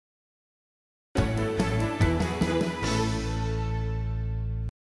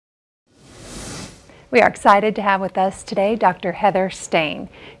We are excited to have with us today Dr. Heather Steyn.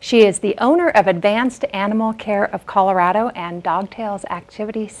 She is the owner of Advanced Animal Care of Colorado and Dogtails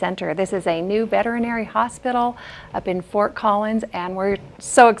Activity Center. This is a new veterinary hospital up in Fort Collins, and we're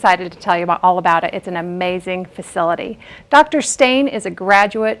so excited to tell you all about it. It's an amazing facility. Dr. Steyn is a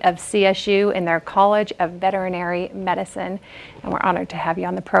graduate of CSU in their College of Veterinary Medicine, and we're honored to have you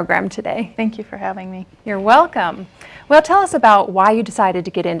on the program today. Thank you for having me. You're welcome. Well, tell us about why you decided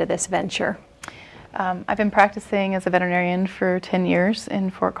to get into this venture. I've been practicing as a veterinarian for 10 years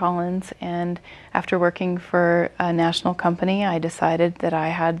in Fort Collins, and after working for a national company, I decided that I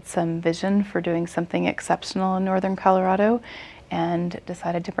had some vision for doing something exceptional in northern Colorado and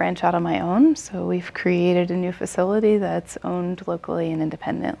decided to branch out on my own. So we've created a new facility that's owned locally and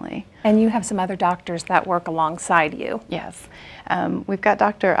independently. And you have some other doctors that work alongside you. Yes. We've got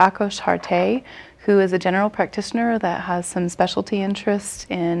Dr. Akosh Harte, who is a general practitioner that has some specialty interest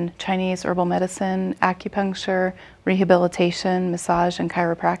in Chinese herbal medicine, acupuncture, rehabilitation, massage, and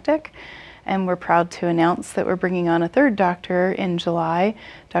chiropractic. And we're proud to announce that we're bringing on a third doctor in July,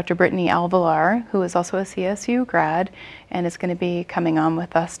 Dr. Brittany Alvalar, who is also a CSU grad and is going to be coming on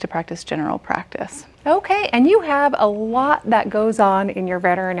with us to practice general practice. Okay, and you have a lot that goes on in your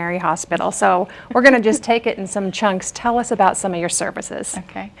veterinary hospital, so we're going to just take it in some chunks. Tell us about some of your services.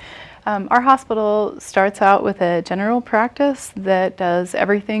 Okay. Our hospital starts out with a general practice that does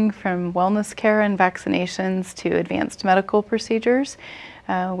everything from wellness care and vaccinations to advanced medical procedures.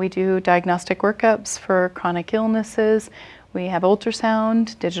 We do diagnostic workups for chronic illnesses. We have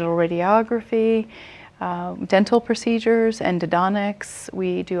ultrasound, digital radiography, dental procedures, endodontics.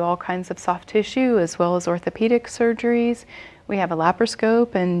 We do all kinds of soft tissue as well as orthopedic surgeries. We have a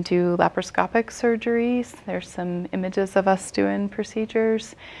laparoscope and do laparoscopic surgeries. There's some images of us doing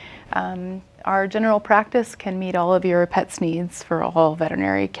procedures. Our general practice can meet all of your pet's needs for all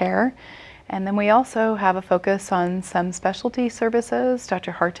veterinary care. And then we also have a focus on some specialty services.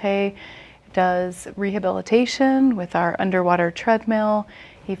 Dr. Harte does rehabilitation with our underwater treadmill.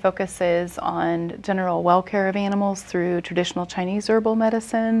 He focuses on general well care of animals through traditional Chinese herbal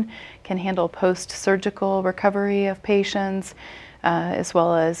medicine, can handle post-surgical recovery of patients, as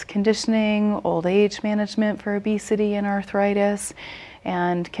well as conditioning, old age management for obesity and arthritis,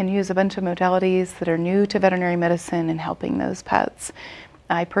 and can use a bunch of modalities that are new to veterinary medicine in helping those pets.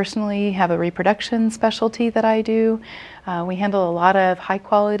 I personally have a reproduction specialty that I do. We handle a lot of high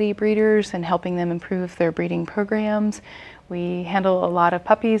quality breeders and helping them improve their breeding programs. We handle a lot of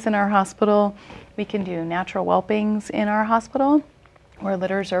puppies in our hospital. We can do natural whelpings in our hospital, where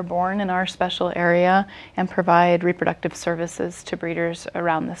litters are born in our special area, and provide reproductive services to breeders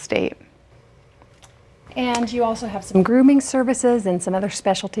around the state. And you also have some grooming services and some other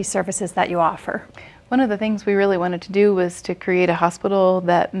specialty services that you offer. One of the things we really wanted to do was to create a hospital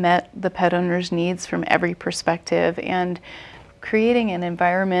that met the pet owner's needs from every perspective, and creating an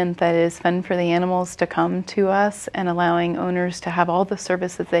environment that is fun for the animals to come to us and allowing owners to have all the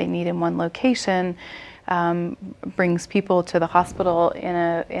services they need in one location brings people to the hospital in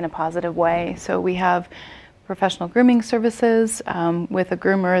a positive way. So we have professional grooming services with a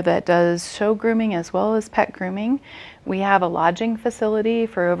groomer that does show grooming as well as pet grooming. We have a lodging facility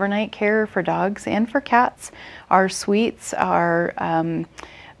for overnight care for dogs and for cats. Our suites are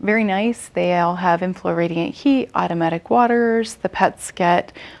very nice. They all have inflow radiant heat, automatic waters. The pets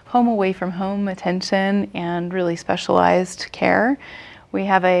get home away from home attention and really specialized care. We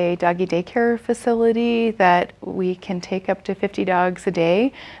have a doggy daycare facility that we can take up to 50 dogs a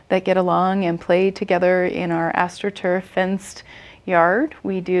day that get along and play together in our AstroTurf fenced yard.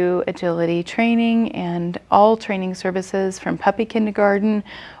 We do agility training and all training services from puppy kindergarten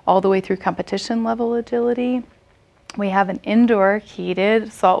all the way through competition level agility. We have an indoor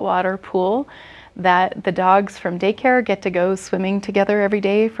heated saltwater pool that the dogs from daycare get to go swimming together every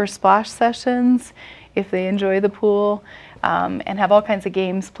day for splash sessions if they enjoy the pool. And have all kinds of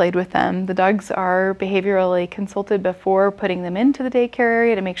games played with them. The dogs are behaviorally consulted before putting them into the daycare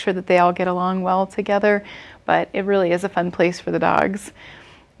area to make sure that they all get along well together, but it really is a fun place for the dogs.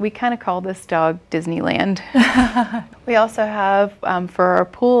 We kind of call this dog Disneyland. We also have, for our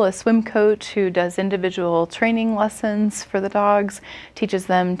pool, a swim coach who does individual training lessons for the dogs, teaches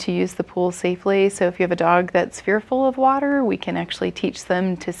them to use the pool safely. So if you have a dog that's fearful of water, we can actually teach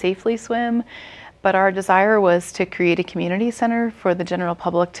them to safely swim. But our desire was to create a community center for the general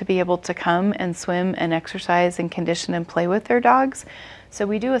public to be able to come and swim and exercise and condition and play with their dogs. So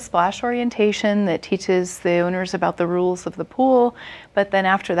we do a splash orientation that teaches the owners about the rules of the pool, but then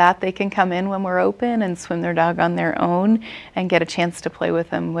after that they can come in when we're open and swim their dog on their own and get a chance to play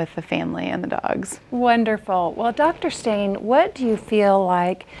with them with the family and the dogs. Wonderful. Well, Dr. Steyn, what do you feel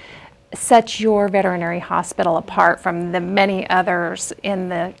like sets your veterinary hospital apart from the many others in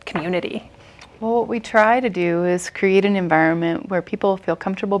the community? Well, what we try to do is create an environment where people feel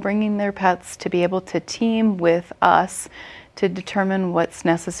comfortable bringing their pets to be able to team with us to determine what's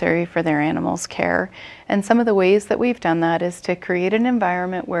necessary for their animal's care. And some of the ways that we've done that is to create an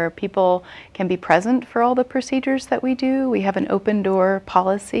environment where people can be present for all the procedures that we do. We have an open door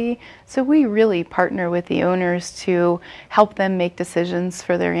policy, so we really partner with the owners to help them make decisions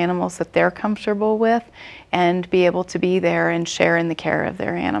for their animals that they're comfortable with and be able to be there and share in the care of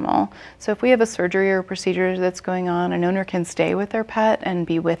their animal. So if we have a surgery or a procedure that's going on, an owner can stay with their pet and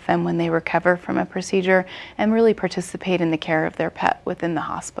be with them when they recover from a procedure and really participate in the care of their pet within the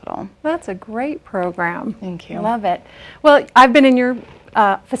hospital. That's a great program. Thank you. Love it. Well, I've been in your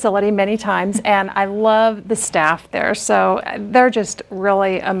facility many times, and I love the staff there. So they're just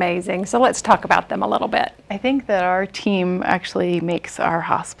really amazing. So let's talk about them a little bit. I think that our team actually makes our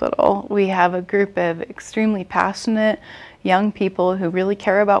hospital. We have a group of extremely passionate young people who really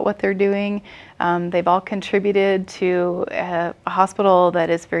care about what they're doing. They've all contributed to a hospital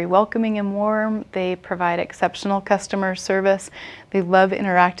that is very welcoming and warm. They provide exceptional customer service. They love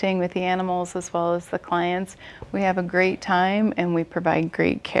interacting with the animals as well as the clients. We have a great time and we provide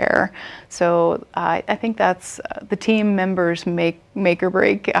great care. So I think that's the team members make or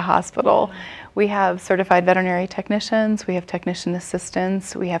break a hospital. We have certified veterinary technicians, we have technician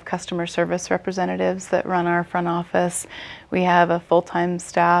assistants, we have customer service representatives that run our front office. We have a full-time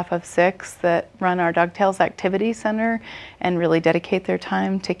staff of 6 that run our Dogtails Activity Center and really dedicate their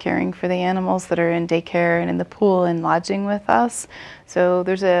time to caring for the animals that are in daycare and in the pool and lodging with us. So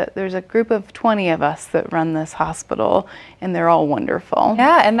there's a group of 20 of us that run this hospital, and they're all wonderful.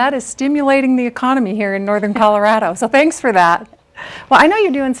 Yeah, and that is stimulating the economy here in northern Colorado. So thanks for that. Well, I know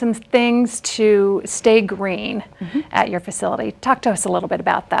you're doing some things to stay green at your facility. Talk to us a little bit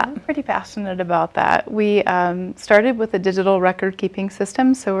about that. I'm pretty passionate about that. We started with a digital record keeping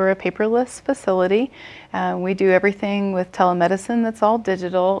system, so we're a paperless facility. We do everything with telemedicine that's all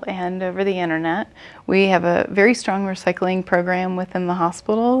digital and over the internet. We have a very strong recycling program within the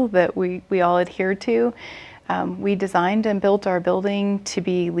hospital that we all adhere to. We designed and built our building to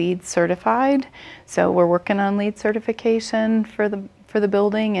be LEED certified, so we're working on LEED certification for the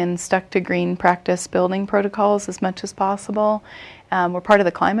building and stuck to green practice building protocols as much as possible. We're part of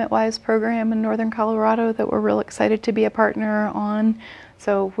the ClimateWise program in northern Colorado that we're real excited to be a partner on.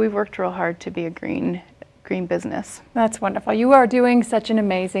 So we've worked real hard to be a green business. That's wonderful. You are doing such an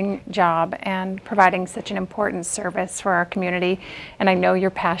amazing job and providing such an important service for our community, and I know you're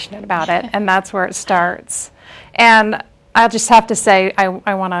passionate about it, and that's where it starts. And I'll just have to say, I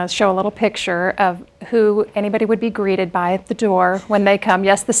want to show a little picture of who anybody would be greeted by at the door when they come.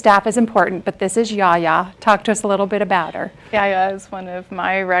 Yes, the staff is important, but this is Yaya. Talk to us a little bit about her. Yaya is one of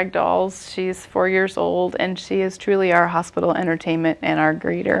my rag dolls. She's 4 years old, and she is truly our hospital entertainment and our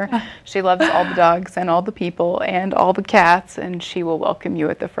greeter. She loves all the dogs and all the people and all the cats, and she will welcome you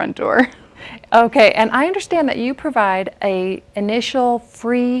at the front door. Okay, and I understand that you provide an initial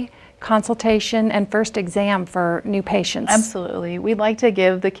free consultation and first exam for new patients. Absolutely. We'd like to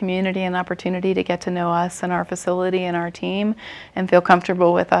give the community an opportunity to get to know us and our facility and our team and feel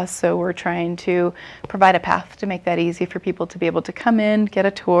comfortable with us. So we're trying to provide a path to make that easy for people to be able to come in, get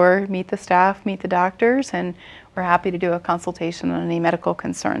a tour, meet the staff, meet the doctors, and we're happy to do a consultation on any medical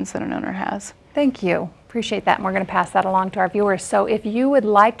concerns that an owner has. Thank you. Appreciate that, and we're going to pass that along to our viewers. So if you would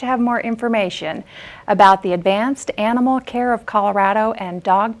like to have more information about the Advanced Animal Care of Colorado and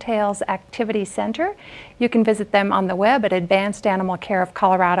Dogtails Activity Center, you can visit them on the web at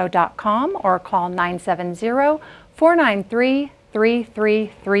advancedanimalcareofcolorado.com or call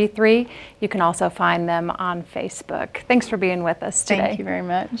 970-493-3333. You can also find them on Facebook. Thanks for being with us today. Thank you very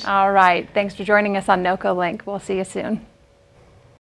much. All right. Thanks for joining us on NoCoLink. We'll see you soon.